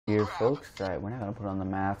here, folks. Alright, we're not gonna put on the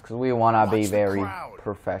mask because we wanna be very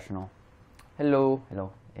professional. Hello,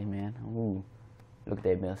 hello, hey man. Ooh, look at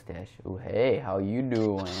that mustache. Ooh, hey, how you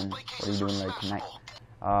doing? What are you doing like tonight?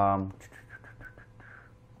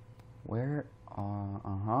 Where?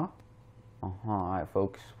 Alright,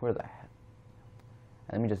 folks. Where the heck?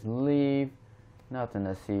 Let me just leave. Nothing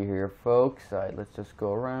to see here, folks. Alright, let's just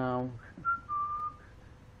go around.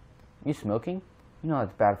 You smoking? You know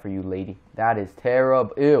that's bad for you, lady. That is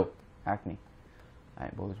terrible. Ew. Acne.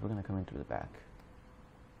 Alright, boys, we're gonna come in through the back.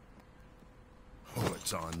 Oh,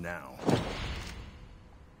 it's on now.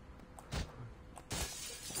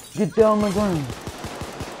 Get down the ground.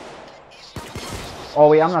 Oh,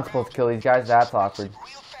 wait, I'm not supposed to kill these guys. That's awkward.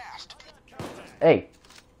 Hey.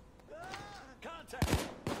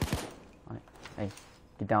 Alright, hey,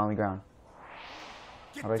 get down on the ground.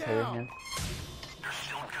 How do I tell your hand? You're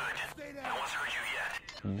still good. No one's hurt you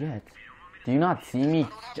yet. Yet? Do you not see me?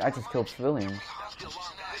 I just killed civilians.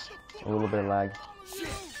 A little bit of lag.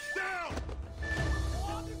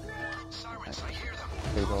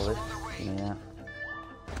 Take all this. Yeah.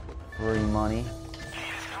 Free money.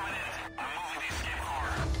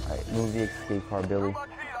 Alright, move the escape car, Billy.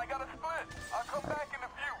 Right.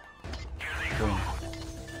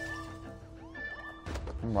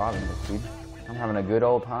 I'm robbing this dude. I'm having a good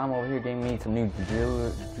old time over here getting me some new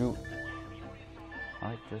jewelry.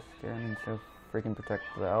 Alright, just scare me so freaking protect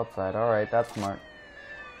the outside. Alright, that's smart.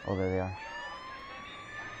 Oh, there they are.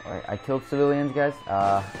 Alright, I killed civilians, guys.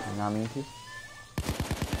 I did not mean to.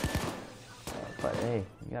 But hey,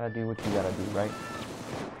 you gotta do what you gotta do, right?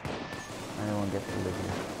 Everyone gets to live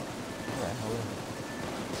here. What the hell is it?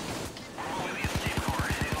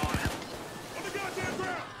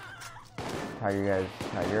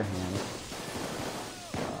 Tie your hands.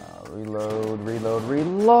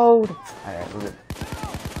 Reload. Alright, we're good.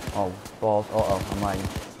 Oh, balls. I'm lagging.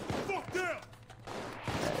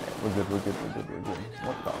 We're good.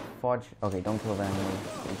 What the fudge? Okay, don't kill them.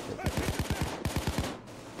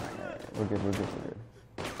 We're good.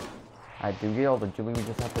 I do get all the jewelry. We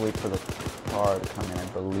just have to wait for the car to come in, I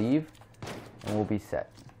believe. And we'll be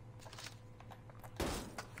set.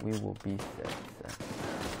 We will be set.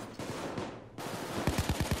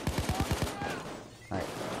 Alright.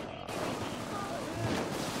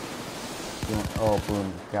 Oh,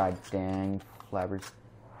 boom. God dang. Flabbers.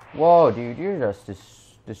 Whoa, dude. You're just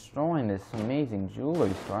destroying this amazing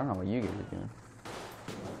jewelry store. I don't know what you guys are doing.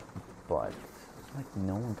 But, it's like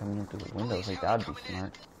no one coming in through the windows. Like, that'd be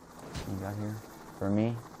smart. What you got here? For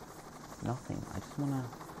me? Nothing. I just want to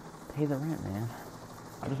pay the rent, man.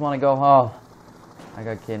 I just want to go home. I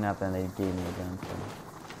got kidnapped and they gave me a gun, so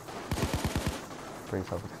pretty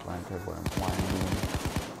self-explanatory what I'm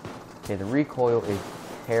doing. Okay, the recoil is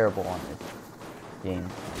terrible on this game.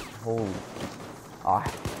 Holy. Are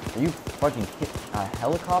you fucking kidding? A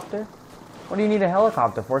helicopter? What do you need a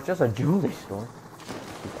helicopter for? It's just a jewelry store.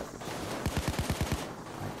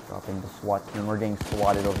 Alright, dropping the SWAT team. We're getting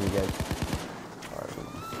swatted over here, guys. Alright, we're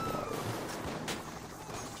getting swatted.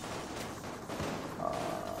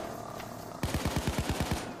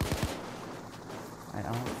 I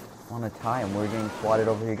don't want to tie him. We're getting swatted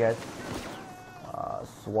over here, guys.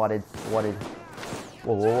 Swatted.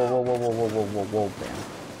 Whoa, bam.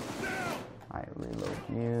 Alright, reload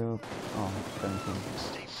you. Oh, 17.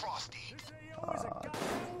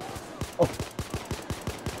 Oh!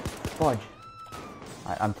 Fudge.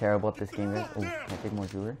 I'm terrible at this game, guys. Oh, can I take more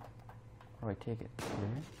jewelry? Where do I take it?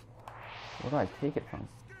 Where do I take it from?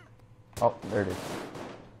 Oh, there it is.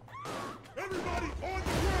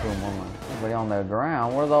 Everybody on the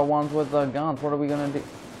ground. We're the ones with the guns. What are we gonna do?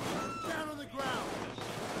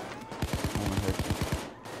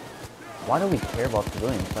 Why do we care about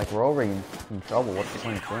civilians? Like, we're already in trouble. What's the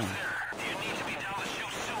point of doing?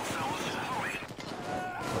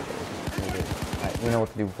 Alright, we know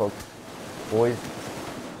what to do, folks. Boys,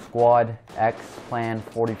 Squad X, Plan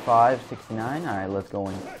 4569. Alright, let's go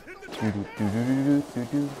in.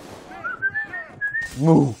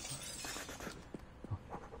 Move!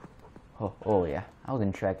 Oh yeah. I was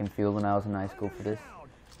in track and field when I was in high school for this.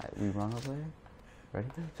 Alright, we run over there. Ready?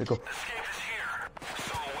 So go.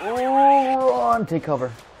 Oh, run! Take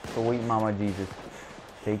cover. Sweet mama Jesus.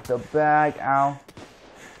 Take the bag. Ow.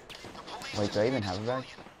 Wait, do I even have a bag?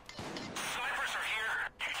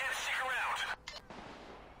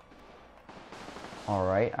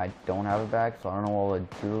 Alright, I don't have a bag, so I don't know all the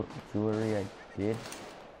jewelry I did.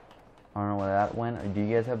 I don't know where that went. Do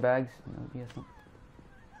you guys have bags? No, you guys don't.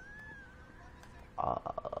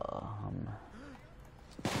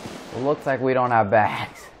 It looks like we don't have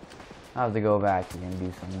bags. I have to go back and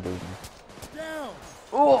do some business.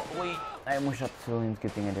 Oh, wait. I almost shot the civilians.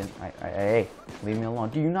 Good thing I didn't. Hey, leave me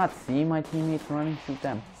alone. Do you not see my teammates running? Shoot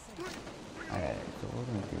them. Alright, so what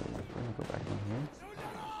we're gonna do is we're gonna go back in here.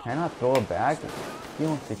 Can I not throw a bag? He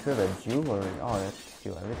wants to secure the jewelry. Oh, that's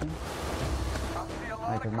steal everything.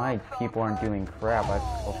 Like, if my people aren't doing crap,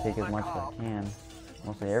 I'll take as much as I can.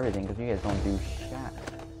 Mostly everything, because you guys don't do shit.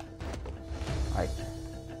 Alright.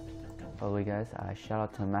 By the way, guys, shout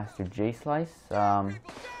out to Master J Slice. You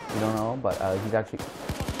don't know, but he's actually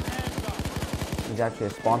a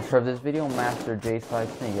sponsor of this video. Master J Slice.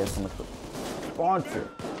 Thank you guys so much for sponsor.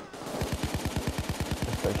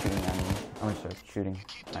 Let's start shooting at me. I'm gonna start shooting.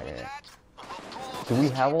 Alright. Do we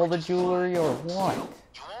have all the jewelry or what?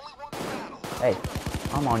 Hey,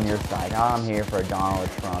 I'm on your side. I'm here for Donald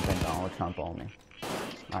Trump and Donald Trump only.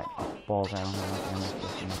 Alright, oh, balls, I don't have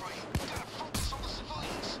enough ammo.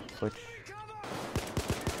 Switch.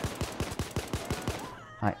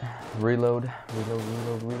 Alright, reload,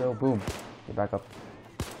 boom. Get back up.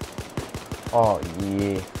 Oh,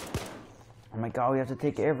 yeah. Oh my god, we have to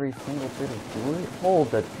take every single bit of jewelry?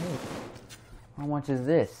 Hold the tape. How much is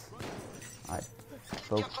this? Alright,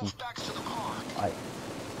 focus. Alright,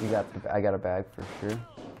 I got a bag for sure.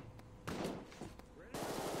 I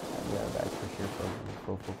got a bag for sure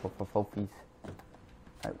for focus.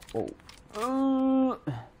 Alright, whoa.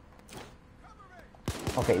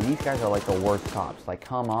 Okay, these guys are like the worst cops. Like,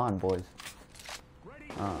 come on, boys.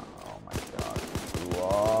 Oh my god.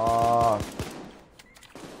 Whoa.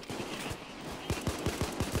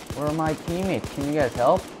 Where are my teammates? Can you guys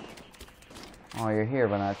help? Oh, you're here,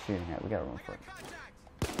 but not shooting. Right, we gotta run for it.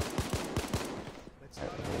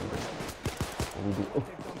 What do we do?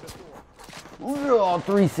 Oh,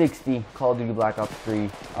 360. Call of Duty Black Ops 3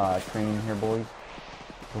 training here, boys.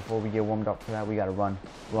 Before we get warmed up for that, we gotta run.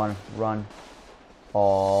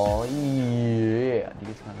 Oh, yeah. Dude,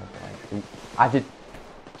 it's not bad. I did.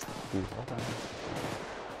 Dude, hold on.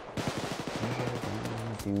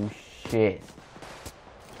 Do shit.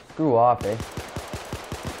 Screw off, eh?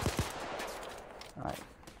 Alright.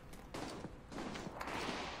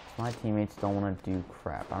 My teammates don't want to do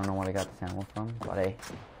crap. I don't know what I got this ammo from, but hey.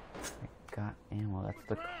 I got ammo. That's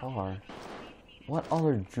the car. What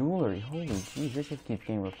other jewelry? Holy jeez, this just keeps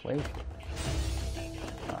getting replaced.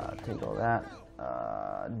 Take all that.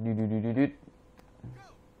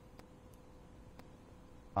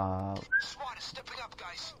 Swatted, stepping up,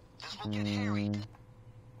 guys. This will get hairy.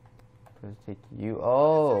 Let's take you.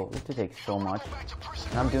 Oh, we have to take so much.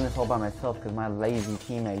 And I'm doing this all by myself because my lazy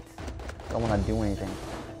teammates don't want to do anything.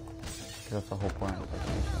 Because that's the whole point of this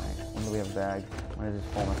mission, right? When do we have a bag? When is this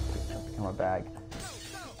fullness become a bag?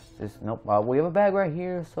 Nope. We have a bag right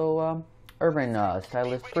here. So, Urban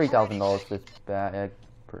Stylist, $3,000 this bag.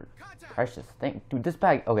 Precious thing. Dude, this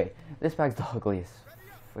bag. Okay, this bag's the ugliest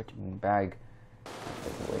freaking bag.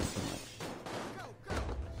 That's way too much.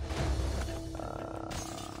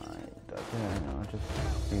 No, just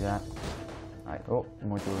do that. Alright, oh,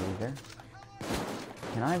 more jewelry there.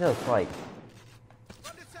 Can I just like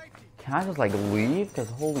leave? Because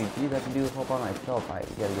holy jeez, I can do this all by myself. Alright,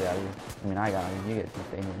 we gotta get out of here. I mean, I gotta, you guys can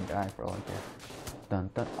stay here and die for all I care. Dun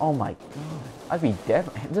dun. Oh my god. I'd be dead.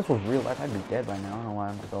 If this was real life, I'd be dead by now. I don't know why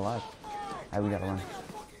I'm still alive. Alright, we gotta run.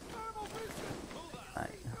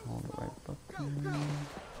 Alright, hold the right button.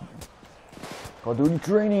 Go do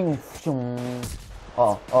training.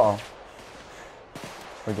 Oh.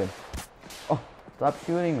 We're good. Oh, stop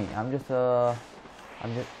shooting me. I'm just. Alright.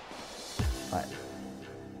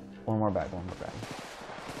 One more bag. One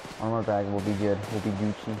more bag. We'll be good. We'll be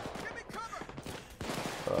Gucci.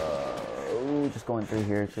 Just going through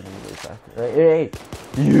here. It's gonna be really fast. Hey!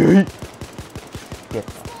 Get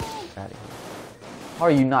the fuck out of here. How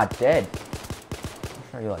are you not dead? I'm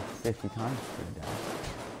sure you like 50 times to die.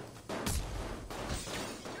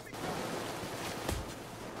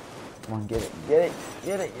 Come on, get it,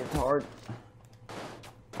 it's hard.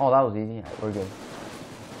 Oh, that was easy. Right, we're good.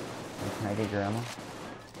 Can I get your ammo?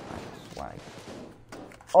 Right, swag.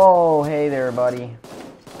 Oh, hey there, buddy.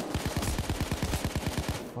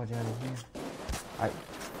 Fudge out of here. Alright,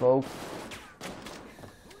 folks.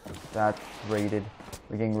 That's raided.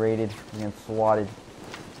 We're getting raided. We're getting swatted.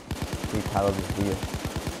 Please title this video.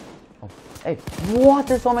 Oh, hey, what?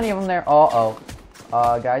 There's so many of them there. Uh-oh.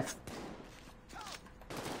 Guys.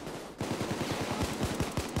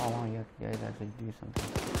 Oh, wow, you guys actually do something.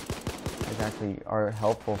 You guys actually are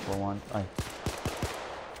helpful for once. I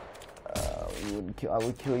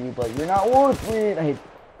would kill you, but you're not worth it. I hate.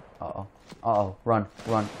 Uh-oh. Run.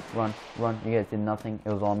 You guys did nothing.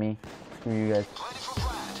 It was all me. Screw you guys.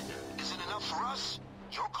 Is it enough for us?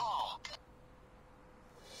 Your call.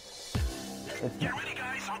 Get ready,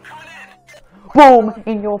 guys. I'm coming boom,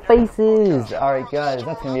 in your faces. Alright, guys,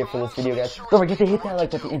 that's gonna be it for this video, guys. Don't forget to hit that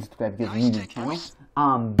like button and subscribe if you guys are new to the channel.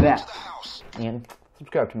 I'm back. And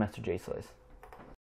subscribe to Master J Slice.